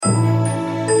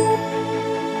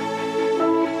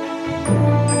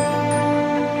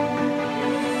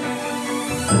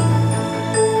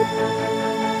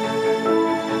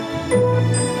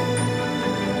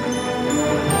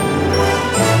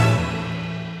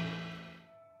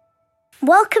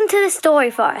Welcome to the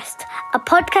Story Forest, a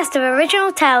podcast of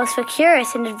original tales for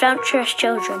curious and adventurous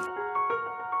children.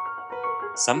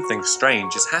 Something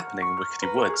strange is happening in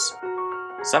Wickety Woods.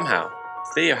 Somehow,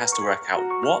 Theo has to work out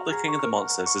what the King of the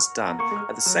Monsters has done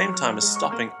at the same time as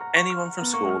stopping anyone from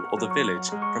school or the village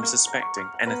from suspecting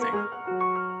anything.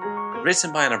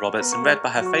 Written by Anna Roberts and read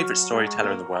by her favourite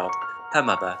storyteller in the world, her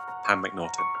mother, Pam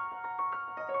McNaughton.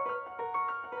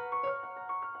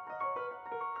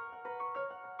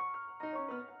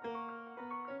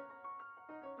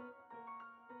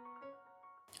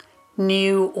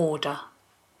 New Order.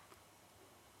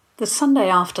 The Sunday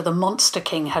after the Monster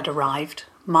King had arrived,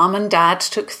 Mum and Dad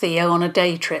took Theo on a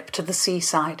day trip to the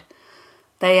seaside.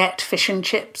 They ate fish and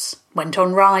chips, went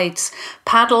on rides,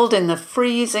 paddled in the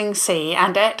freezing sea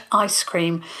and ate ice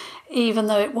cream, even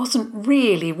though it wasn't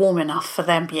really warm enough for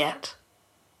them yet.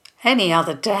 Any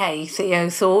other day, Theo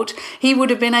thought, he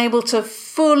would have been able to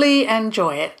fully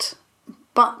enjoy it.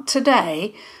 But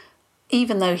today,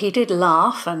 even though he did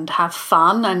laugh and have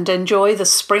fun and enjoy the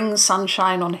spring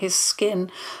sunshine on his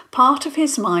skin, part of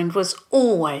his mind was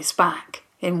always back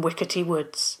in Wickety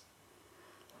Woods.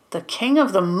 The King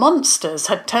of the Monsters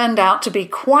had turned out to be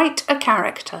quite a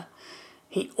character.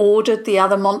 He ordered the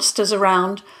other monsters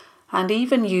around and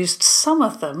even used some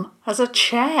of them as a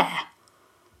chair.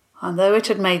 And though it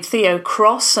had made Theo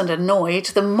cross and annoyed,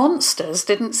 the monsters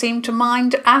didn't seem to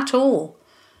mind at all.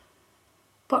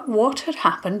 But what had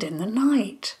happened in the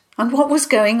night? And what was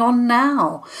going on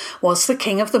now? Was the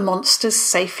King of the Monsters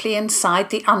safely inside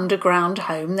the underground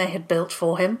home they had built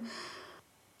for him?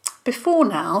 Before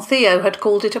now, Theo had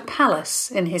called it a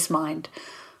palace in his mind,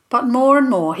 but more and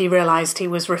more he realised he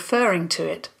was referring to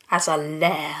it as a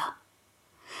lair.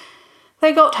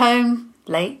 They got home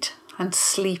late and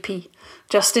sleepy,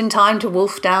 just in time to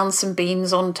wolf down some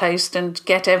beans on toast and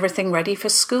get everything ready for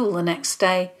school the next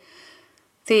day.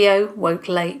 Theo woke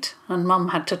late and Mum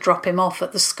had to drop him off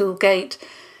at the school gate.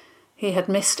 He had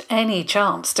missed any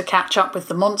chance to catch up with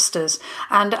the monsters,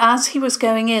 and as he was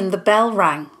going in, the bell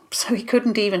rang, so he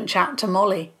couldn't even chat to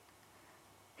Molly.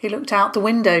 He looked out the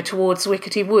window towards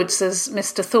Wickety Woods as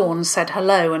Mr. Thorne said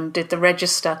hello and did the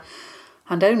register,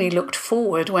 and only looked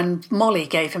forward when Molly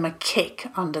gave him a kick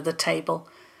under the table.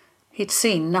 He'd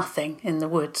seen nothing in the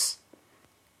woods.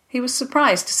 He was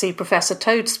surprised to see Professor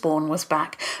Toadspawn was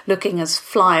back, looking as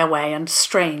fly-away and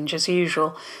strange as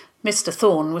usual. Mr.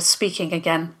 Thorne was speaking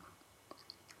again.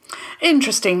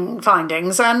 Interesting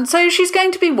findings, and so she's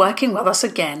going to be working with us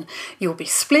again. You'll be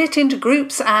split into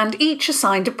groups and each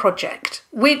assigned a project,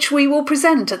 which we will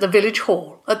present at the village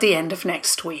hall at the end of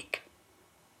next week.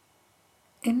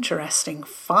 Interesting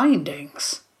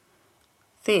findings.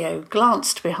 Theo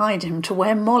glanced behind him to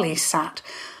where Molly sat.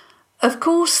 Of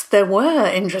course, there were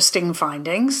interesting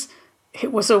findings.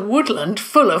 It was a woodland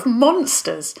full of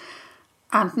monsters.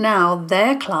 And now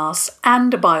their class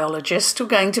and a biologist were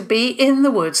going to be in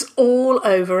the woods all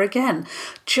over again,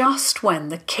 just when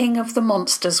the King of the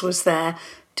Monsters was there,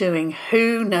 doing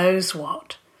who knows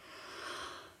what.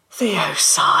 Theo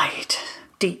sighed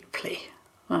deeply,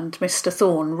 and Mr.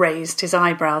 Thorne raised his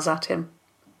eyebrows at him.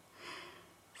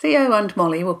 Theo and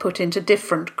Molly were put into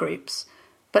different groups,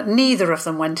 but neither of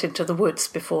them went into the woods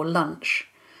before lunch.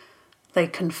 They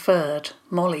conferred.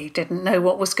 Molly didn't know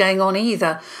what was going on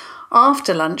either.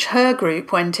 After lunch, her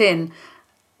group went in,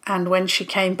 and when she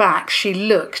came back, she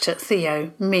looked at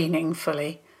Theo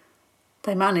meaningfully.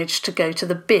 They managed to go to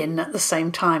the bin at the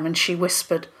same time, and she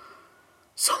whispered,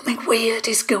 "Something weird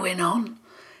is going on.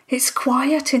 It's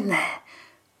quiet in there.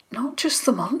 Not just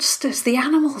the monsters, the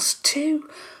animals too.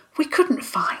 We couldn't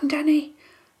find any.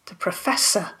 The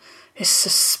professor is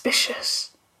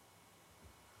suspicious."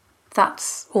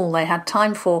 That's all they had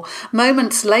time for.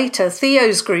 Moments later,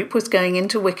 Theo's group was going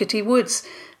into Wickety Woods.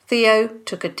 Theo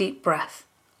took a deep breath.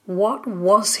 What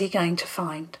was he going to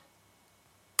find?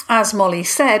 As Molly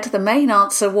said, the main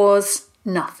answer was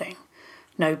nothing.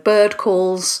 No bird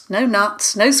calls, no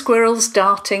nuts, no squirrels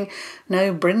darting,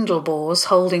 no brindlebores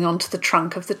holding onto the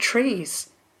trunk of the trees.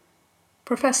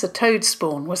 Professor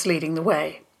Toadspawn was leading the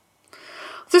way.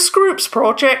 "This group's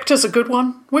project is a good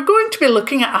one. We're going to be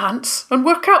looking at ants and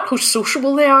work out how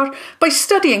sociable they are by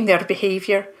studying their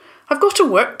behaviour. I've got a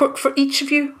workbook for each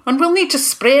of you, and we'll need to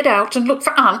spread out and look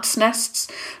for ants' nests.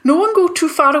 No one go too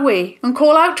far away, and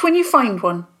call out when you find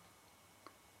one."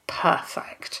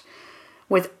 Perfect.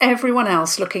 With everyone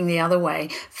else looking the other way,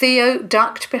 Theo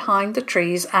ducked behind the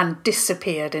trees and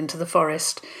disappeared into the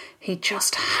forest. He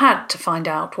just had to find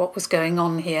out what was going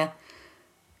on here.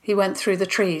 He went through the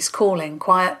trees, calling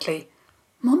quietly,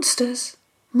 "Monsters!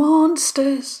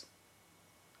 Monsters!"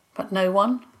 But no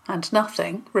one and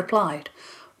nothing replied.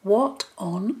 What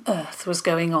on earth was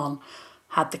going on?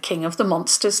 Had the king of the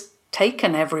monsters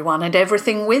taken everyone and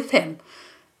everything with him?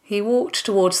 He walked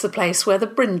towards the place where the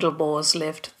Brindlebores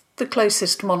lived, the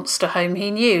closest monster home he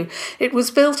knew. It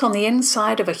was built on the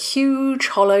inside of a huge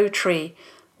hollow tree,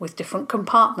 with different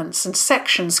compartments and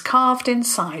sections carved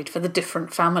inside for the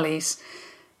different families.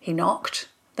 He knocked,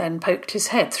 then poked his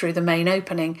head through the main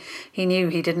opening. He knew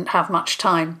he didn't have much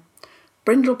time.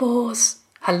 "Brindlebores,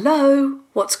 hello,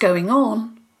 what's going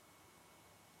on?"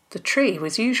 The tree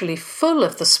was usually full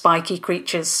of the spiky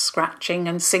creatures, scratching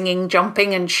and singing,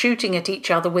 jumping and shooting at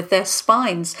each other with their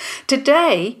spines.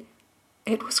 Today,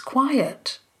 it was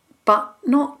quiet, but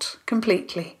not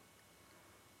completely.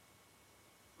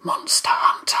 "Monster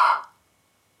Hunter!"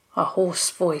 A hoarse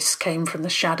voice came from the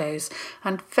shadows,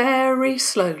 and very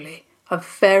slowly a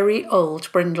very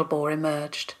old Brindlebore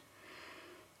emerged.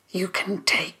 "You can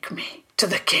take me to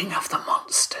the king of the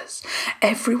monsters.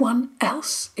 Everyone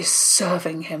else is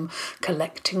serving him,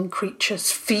 collecting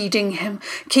creatures, feeding him,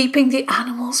 keeping the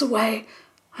animals away.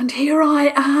 And here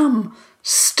I am,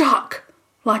 stuck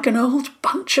like an old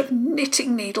bunch of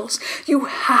knitting needles. You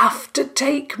have to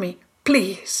take me,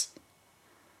 please."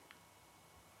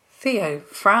 Theo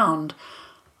frowned.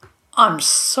 "I'm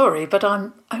sorry, but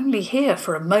I'm only here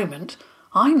for a moment.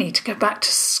 I need to go back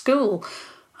to school.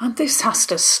 And this has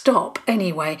to stop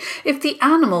anyway. If the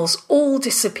animals all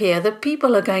disappear, the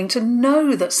people are going to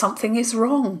know that something is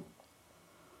wrong."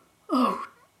 "Oh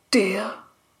dear,"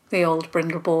 the old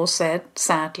Brindlebore said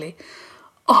sadly.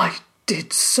 "I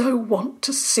did so want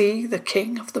to see the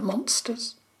king of the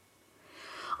monsters."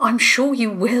 "I'm sure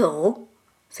you will,"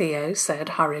 Theo said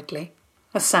hurriedly.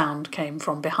 A sound came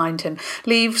from behind him.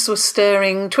 Leaves were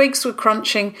stirring, twigs were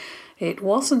crunching. It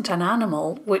wasn't an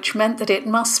animal, which meant that it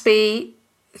must be...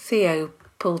 Theo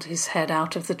pulled his head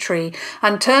out of the tree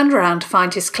and turned round to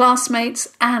find his classmates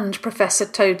and Professor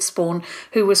Toadspawn,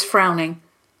 who was frowning.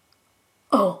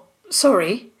 "Oh,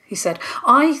 sorry," he said.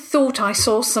 "I thought I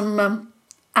saw some,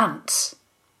 ants."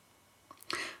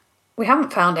 "We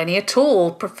haven't found any at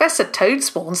all. Professor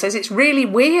Toadspawn says it's really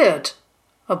weird,"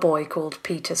 a boy called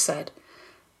Peter said.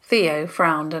 Theo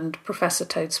frowned and Professor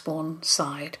Toadspawn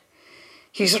sighed.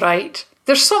 "He's right.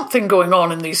 There's something going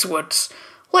on in these woods.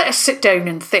 Let us sit down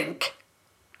and think."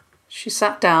 She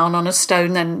sat down on a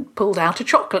stone, then pulled out a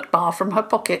chocolate bar from her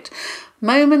pocket.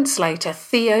 Moments later,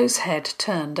 Theo's head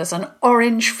turned as an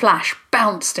orange flash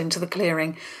bounced into the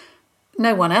clearing.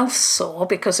 No one else saw,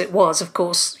 because it was, of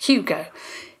course, Hugo.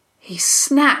 He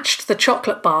snatched the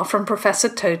chocolate bar from Professor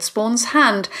Toadspawn's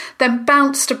hand, then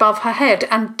bounced above her head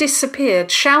and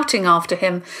disappeared, shouting after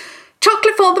him,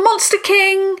 "Chocolate for the Monster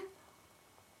King!"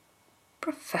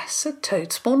 Professor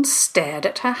Toadspawn stared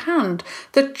at her hand.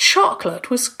 The chocolate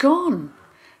was gone.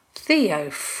 Theo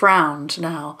frowned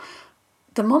now.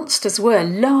 The monsters were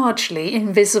largely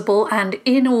invisible and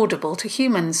inaudible to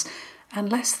humans,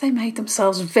 unless they made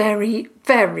themselves very,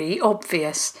 very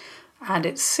obvious. And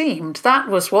it seemed that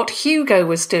was what Hugo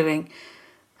was doing.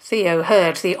 Theo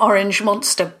heard the orange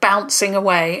monster bouncing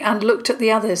away and looked at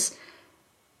the others.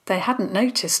 They hadn't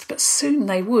noticed, but soon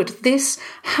they would. This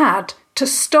had to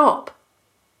stop.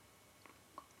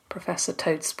 Professor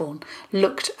Toadspawn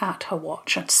looked at her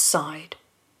watch and sighed.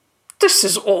 "This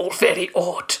is all very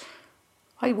odd.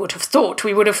 I would have thought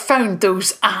we would have found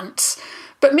those ants.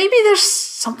 But maybe there's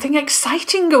something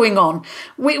exciting going on.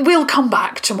 We'll come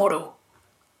back tomorrow."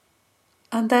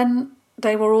 And then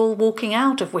they were all walking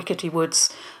out of Wickety Woods,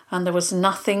 and there was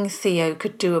nothing Theo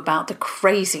could do about the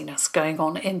craziness going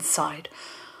on inside.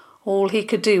 All he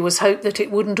could do was hope that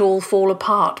it wouldn't all fall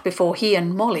apart before he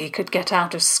and Molly could get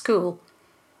out of school.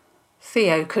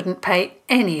 Theo couldn't pay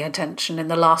any attention in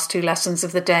the last 2 lessons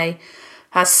of the day.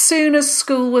 As soon as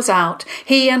school was out,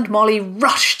 he and Molly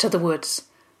rushed to the woods.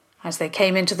 As they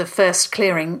came into the first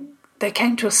clearing, they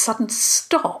came to a sudden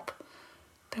stop.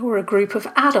 There were a group of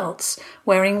adults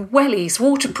wearing wellies,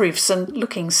 waterproofs, and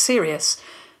looking serious.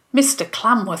 Mr.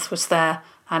 Clamworth was there,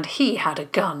 and he had a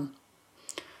gun.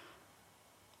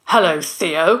 "Hello,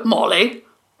 Theo, Molly.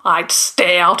 I'd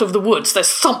stay out of the woods. There's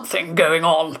something going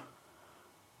on."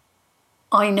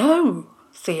 "I know,"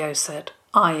 Theo said,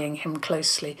 eyeing him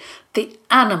closely. "The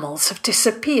animals have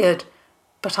disappeared,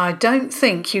 but I don't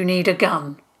think you need a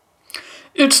gun."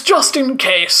 "It's just in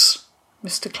case,"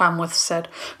 Mr. Clamworth said.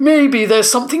 "Maybe there's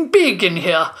something big in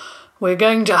here. We're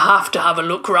going to have a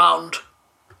look round."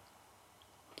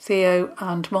 Theo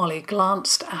and Molly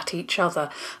glanced at each other.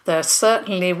 There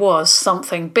certainly was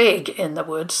something big in the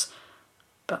woods,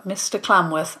 but Mr.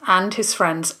 Clamworth and his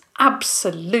friends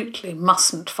absolutely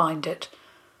mustn't find it.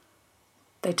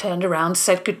 They turned around,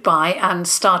 said goodbye, and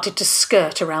started to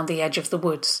skirt around the edge of the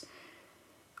woods.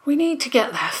 "We need to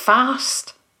get there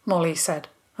fast," Molly said,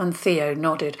 and Theo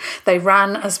nodded. They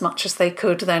ran as much as they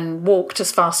could, then walked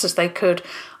as fast as they could,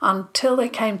 until they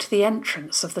came to the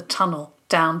entrance of the tunnel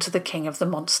down to the King of the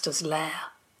Monsters' lair.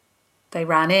 They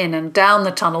ran in and down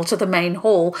the tunnel to the main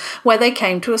hall, where they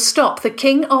came to a stop. The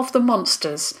King of the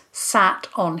Monsters sat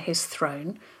on his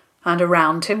throne, and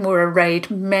around him were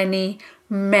arrayed many,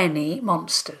 many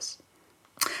monsters.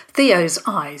 Theo's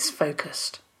eyes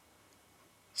focused.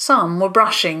 Some were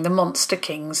brushing the Monster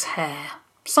King's hair.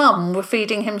 Some were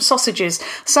feeding him sausages,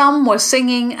 some were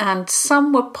singing, and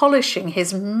some were polishing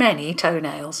his many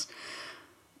toenails.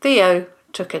 Theo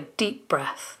took a deep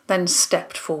breath, then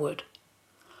stepped forward.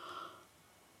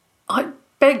 "I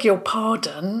beg your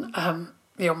pardon,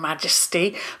 Your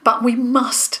Majesty, but we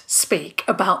must speak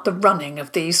about the running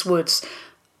of these woods.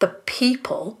 The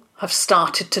people have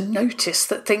started to notice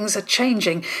that things are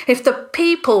changing. If the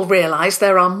people realise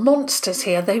there are monsters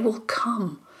here, they will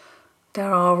come.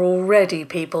 There are already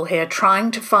people here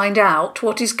trying to find out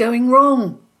what is going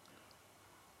wrong."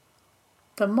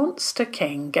 The Monster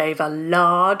King gave a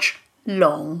large,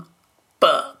 long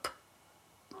burp.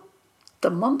 The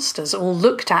monsters all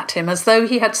looked at him as though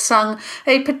he had sung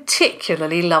a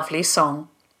particularly lovely song.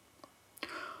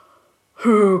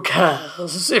 "Who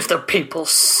cares if the people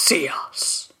see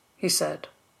us?" he said.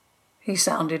 He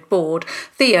sounded bored.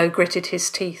 Theo gritted his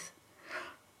teeth.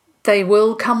 "They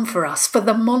will come for us, for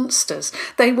the monsters.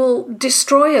 They will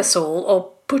destroy us all,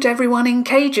 or put everyone in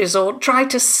cages, or try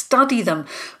to study them.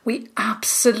 We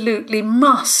absolutely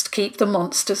must keep the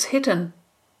monsters hidden."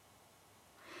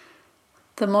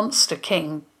 The Monster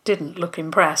King didn't look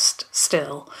impressed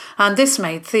still, and this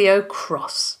made Theo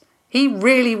cross. He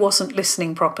really wasn't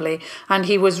listening properly, and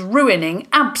he was ruining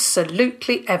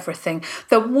absolutely everything.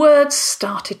 The words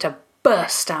started to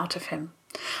burst out of him.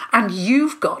 "And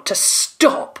you've got to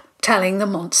stop telling the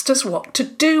monsters what to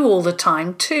do all the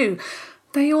time too.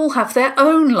 They all have their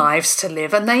own lives to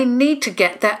live, and they need to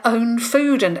get their own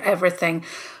food and everything,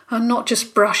 and not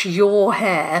just brush your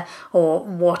hair or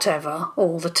whatever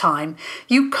all the time.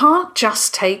 You can't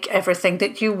just take everything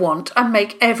that you want and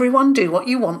make everyone do what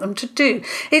you want them to do.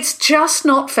 It's just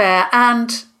not fair,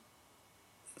 and..."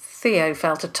 Theo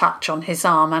felt a touch on his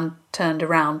arm and turned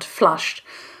around, flushed.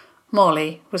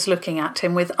 Molly was looking at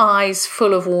him with eyes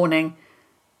full of warning.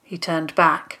 He turned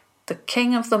back. The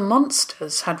King of the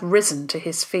Monsters had risen to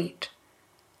his feet.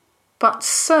 But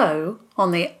so, on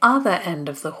the other end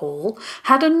of the hall,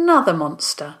 had another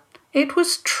monster. It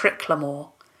was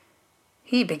Tricklemore.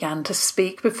 He began to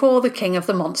speak before the King of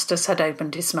the Monsters had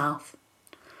opened his mouth.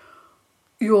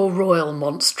 "Your royal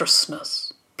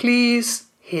monstrousness, please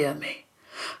hear me.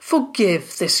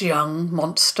 Forgive this young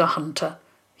monster hunter.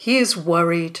 He is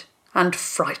worried and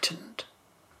frightened."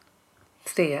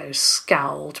 Theo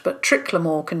scowled, but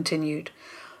Tricklemore continued.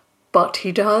 "But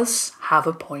he does have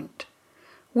a point.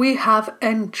 We have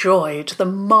enjoyed the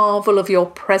marvel of your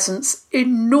presence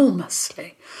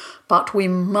enormously, but we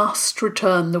must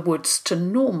return the woods to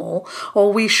normal,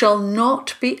 or we shall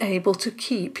not be able to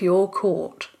keep your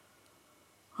court.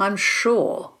 I'm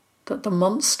sure that the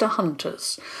monster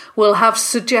hunters will have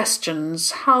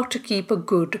suggestions how to keep a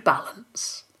good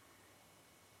balance."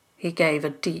 He gave a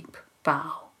deep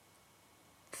bow.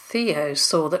 Theo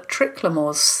saw that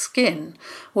Tricklemore's skin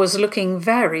was looking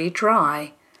very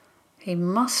dry. He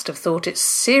must have thought it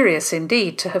serious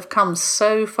indeed to have come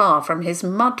so far from his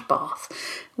mud bath,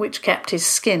 which kept his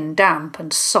skin damp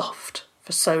and soft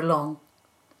for so long.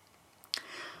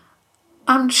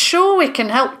 "I'm sure we can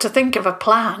help to think of a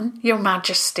plan, Your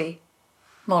Majesty,"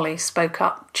 Molly spoke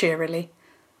up cheerily.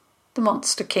 The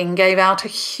Monster King gave out a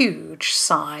huge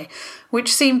sigh,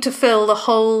 which seemed to fill the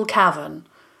whole cavern,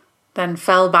 then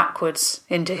fell backwards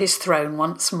into his throne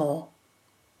once more.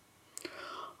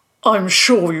 "I'm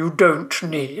sure you don't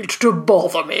need to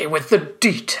bother me with the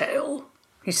detail,"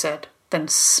 he said, then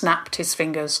snapped his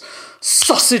fingers.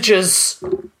 "Sausages!"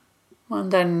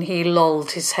 And then he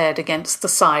lolled his head against the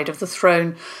side of the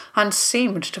throne and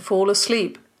seemed to fall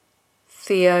asleep.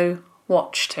 Theo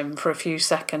watched him for a few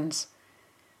seconds.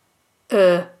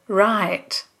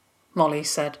 Right," Molly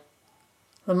said.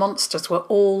 The monsters were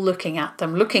all looking at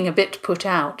them, looking a bit put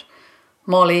out.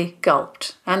 Molly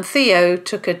gulped, and Theo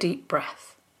took a deep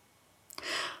breath.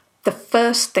 "The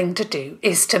first thing to do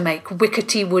is to make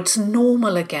Wickety Woods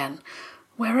normal again.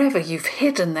 Wherever you've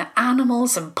hidden the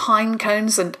animals and pine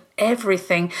cones and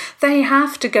everything, they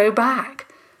have to go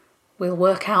back. We'll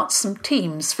work out some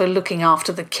teams for looking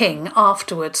after the king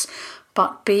afterwards,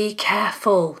 but be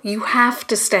careful. You have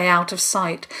to stay out of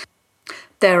sight.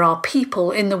 There are people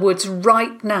in the woods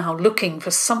right now looking for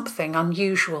something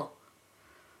unusual."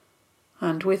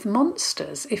 And with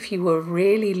monsters, if you were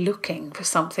really looking for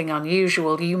something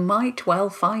unusual, you might well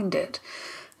find it.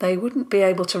 They wouldn't be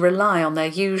able to rely on their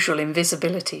usual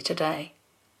invisibility today.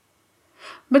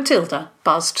 Matilda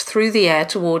buzzed through the air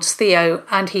towards Theo,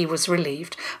 and he was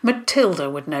relieved. Matilda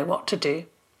would know what to do.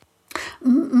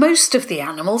 Most of the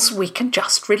animals we can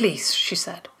just release, she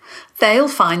said. They'll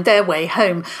find their way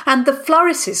home, and the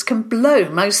Flourises can blow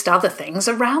most other things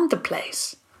around the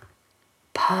place.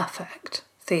 Perfect,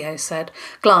 Theo said,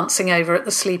 glancing over at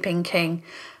the sleeping king.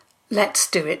 Let's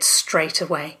do it straight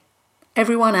away.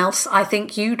 Everyone else, I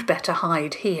think you'd better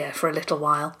hide here for a little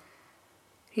while.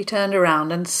 He turned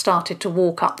around and started to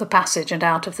walk up the passage and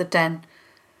out of the den.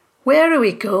 Where are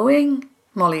we going?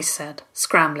 Molly said,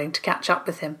 scrambling to catch up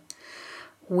with him.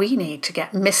 We need to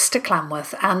get Mr.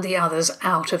 Clamworth and the others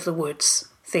out of the woods,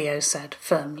 Theo said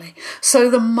firmly, so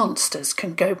the monsters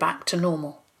can go back to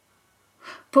normal.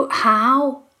 But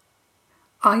how?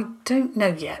 I don't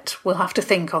know yet. We'll have to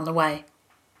think on the way.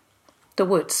 The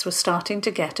woods were starting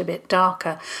to get a bit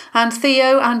darker, and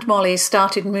Theo and Molly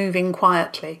started moving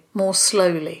quietly, more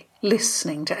slowly,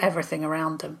 listening to everything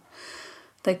around them.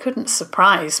 They couldn't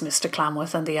surprise Mr.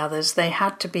 Clamworth and the others. They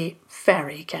had to be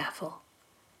very careful.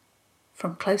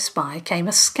 From close by came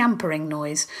a scampering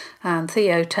noise, and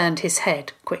Theo turned his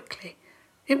head quickly.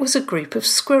 It was a group of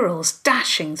squirrels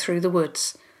dashing through the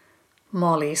woods.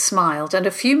 Molly smiled, and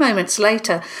a few moments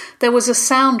later there was a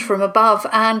sound from above,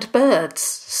 and birds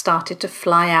started to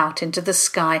fly out into the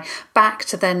sky, back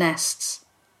to their nests.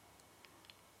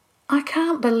 I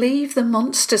can't believe the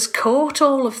monsters caught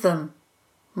all of them,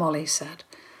 Molly said.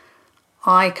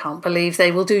 I can't believe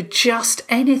they will do just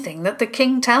anything that the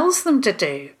king tells them to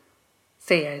do,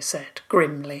 Theo said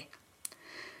grimly.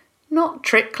 Not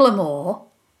Tricklemore,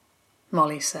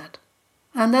 Molly said.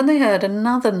 And then they heard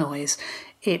another noise.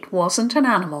 It wasn't an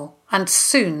animal, and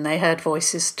soon they heard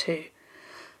voices too.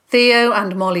 Theo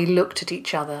and Molly looked at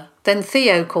each other. Then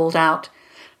Theo called out,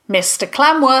 Mr.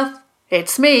 Clamworth,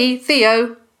 it's me,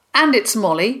 Theo, and it's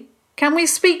Molly. Can we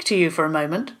speak to you for a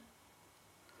moment?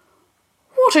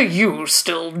 What are you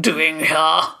still doing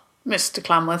here? Mr.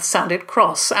 Clamworth sounded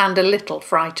cross and a little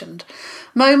frightened.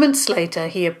 Moments later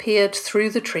he appeared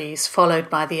through the trees, followed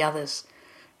by the others.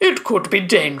 It could be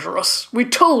dangerous. We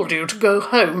told you to go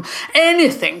home.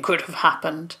 Anything could have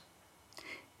happened.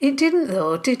 It didn't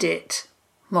though, did it?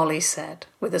 Molly said,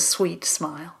 with a sweet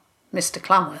smile. Mr.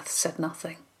 Clamworth said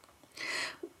nothing.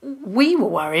 We were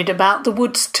worried about the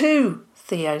woods too,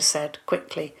 Theo said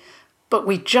quickly. But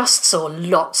we just saw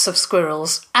lots of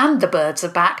squirrels, and the birds are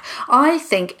back. I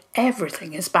think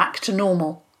everything is back to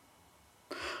normal.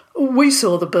 We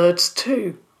saw the birds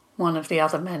too, one of the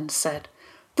other men said.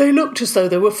 They looked as though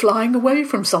they were flying away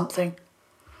from something.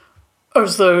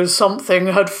 As though something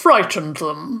had frightened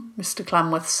them, Mr.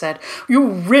 Clamworth said. You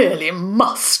really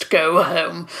must go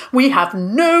home. We have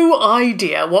no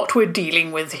idea what we're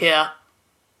dealing with here.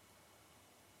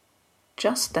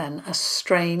 Just then a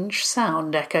strange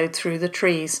sound echoed through the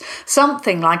trees,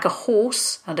 something like a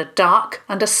horse and a duck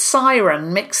and a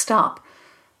siren mixed up.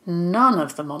 None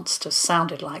of the monsters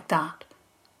sounded like that.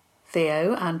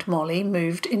 Theo and Molly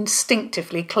moved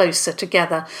instinctively closer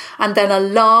together, and then a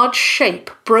large shape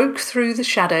broke through the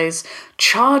shadows,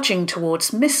 charging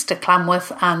towards Mr.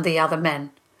 Clamworth and the other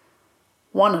men.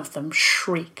 One of them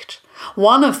shrieked.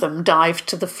 One of them dived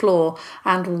to the floor,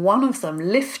 and one of them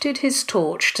lifted his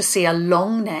torch to see a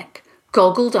long neck,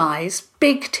 goggled eyes,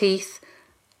 big teeth,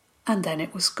 and then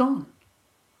it was gone.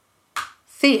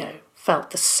 Theo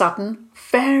felt the sudden,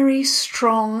 very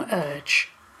strong urge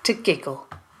to giggle.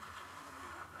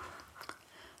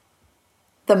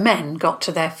 The men got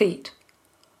to their feet.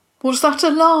 Was that a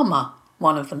llama?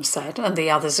 One of them said, and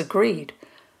the others agreed.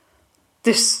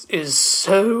 This is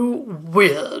so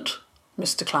weird,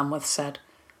 Mr. Clamworth said.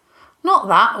 Not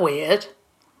that weird,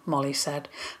 Molly said.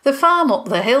 The farm up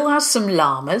the hill has some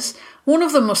llamas. One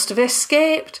of them must have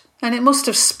escaped, and it must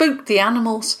have spooked the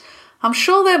animals. I'm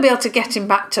sure they'll be able to get him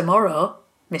back tomorrow.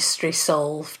 Mystery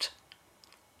solved.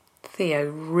 Theo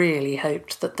really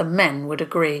hoped that the men would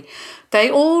agree. They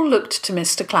all looked to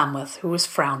Mr. Clamworth, who was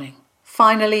frowning.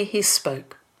 Finally he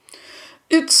spoke.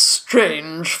 It's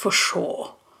strange for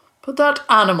sure, but that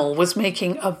animal was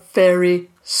making a very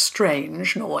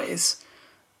strange noise.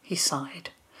 He sighed.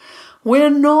 We're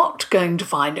not going to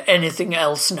find anything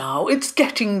else now. It's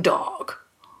getting dark.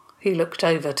 He looked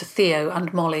over to Theo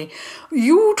and Molly.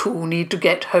 You two need to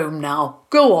get home now.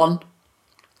 Go on.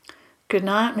 Good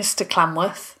night, Mr.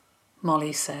 Clamworth,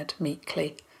 Molly said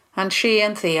meekly, and she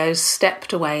and Theo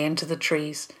stepped away into the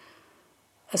trees.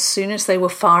 As soon as they were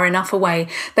far enough away,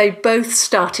 they both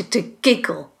started to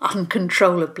giggle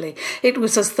uncontrollably. It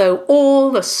was as though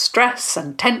all the stress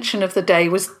and tension of the day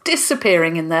was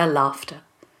disappearing in their laughter.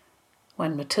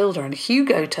 When Matilda and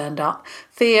Hugo turned up,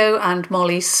 Theo and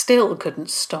Molly still couldn't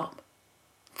stop.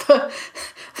 The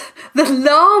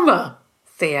llama,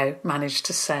 Theo managed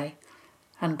to say,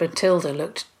 and Matilda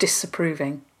looked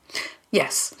disapproving.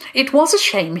 Yes, it was a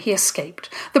shame he escaped.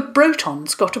 The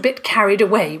Brotons got a bit carried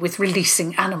away with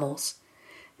releasing animals.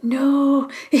 No,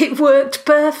 it worked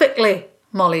perfectly,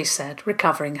 Molly said,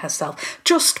 recovering herself.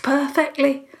 Just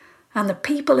perfectly. And the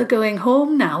people are going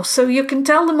home now, so you can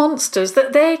tell the monsters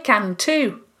that they can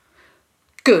too.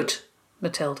 Good,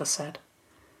 Matilda said.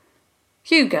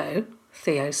 Hugo,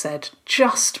 Theo said,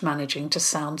 just managing to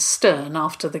sound stern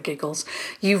after the giggles,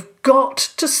 you've got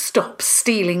to stop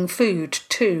stealing food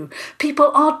too. People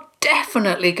are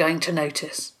definitely going to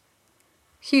notice.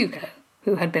 Hugo,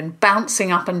 who had been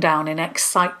bouncing up and down in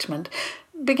excitement,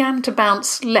 began to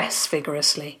bounce less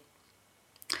vigorously.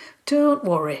 Don't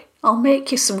worry, I'll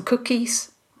make you some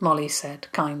cookies, Molly said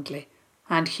kindly,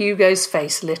 and Hugo's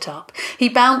face lit up. He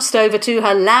bounced over to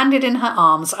her, landed in her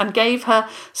arms, and gave her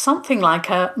something like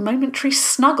a momentary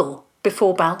snuggle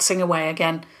before bouncing away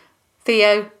again.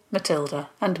 Theo, Matilda,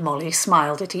 and Molly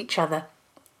smiled at each other.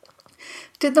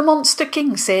 Did the Monster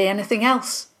King say anything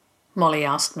else? Molly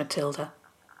asked Matilda.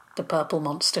 The purple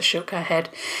monster shook her head.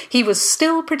 He was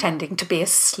still pretending to be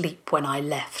asleep when I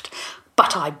left,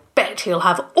 but I bet he'll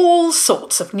have all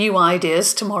sorts of new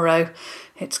ideas tomorrow.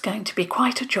 It's going to be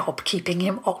quite a job keeping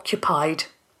him occupied.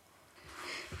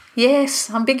 Yes,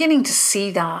 I'm beginning to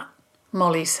see that,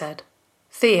 Molly said.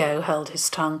 Theo held his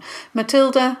tongue.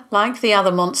 Matilda, like the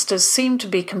other monsters, seemed to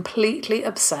be completely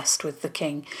obsessed with the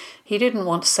king. He didn't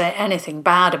want to say anything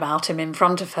bad about him in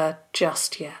front of her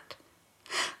just yet.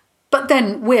 But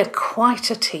then we're quite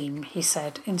a team, he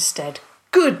said instead.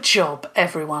 Good job,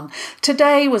 everyone.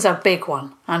 Today was a big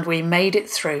one, and we made it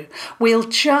through. We'll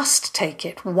just take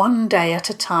it one day at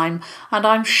a time, and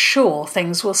I'm sure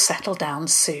things will settle down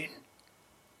soon.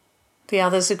 The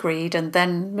others agreed, and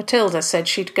then Matilda said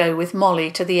she'd go with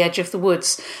Molly to the edge of the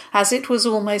woods, as it was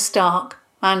almost dark,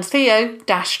 and Theo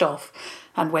dashed off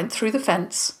and went through the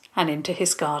fence and into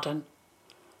his garden.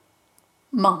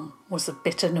 Mum was a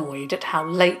bit annoyed at how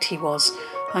late he was,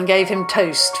 and gave him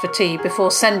toast for tea before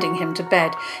sending him to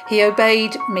bed. He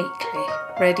obeyed meekly,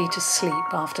 ready to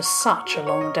sleep after such a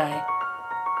long day.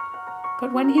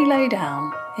 But when he lay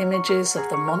down, images of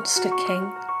the Monster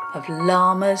King, of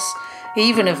llamas,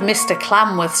 even of Mr.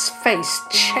 Clamworth's face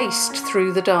chased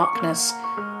through the darkness.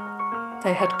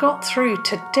 They had got through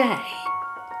today,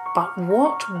 but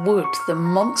what would the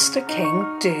Monster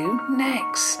King do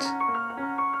next?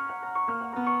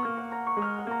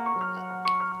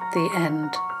 The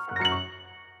end.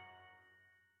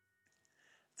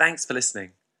 Thanks for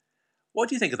listening. What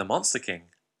do you think of the Monster King?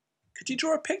 Could you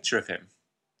draw a picture of him?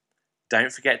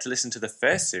 Don't forget to listen to the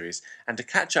first series and to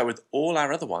catch up with all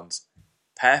our other ones.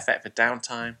 Perfect for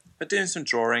downtime, for doing some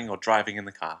drawing or driving in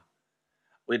the car.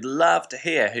 We'd love to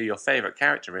hear who your favourite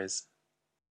character is.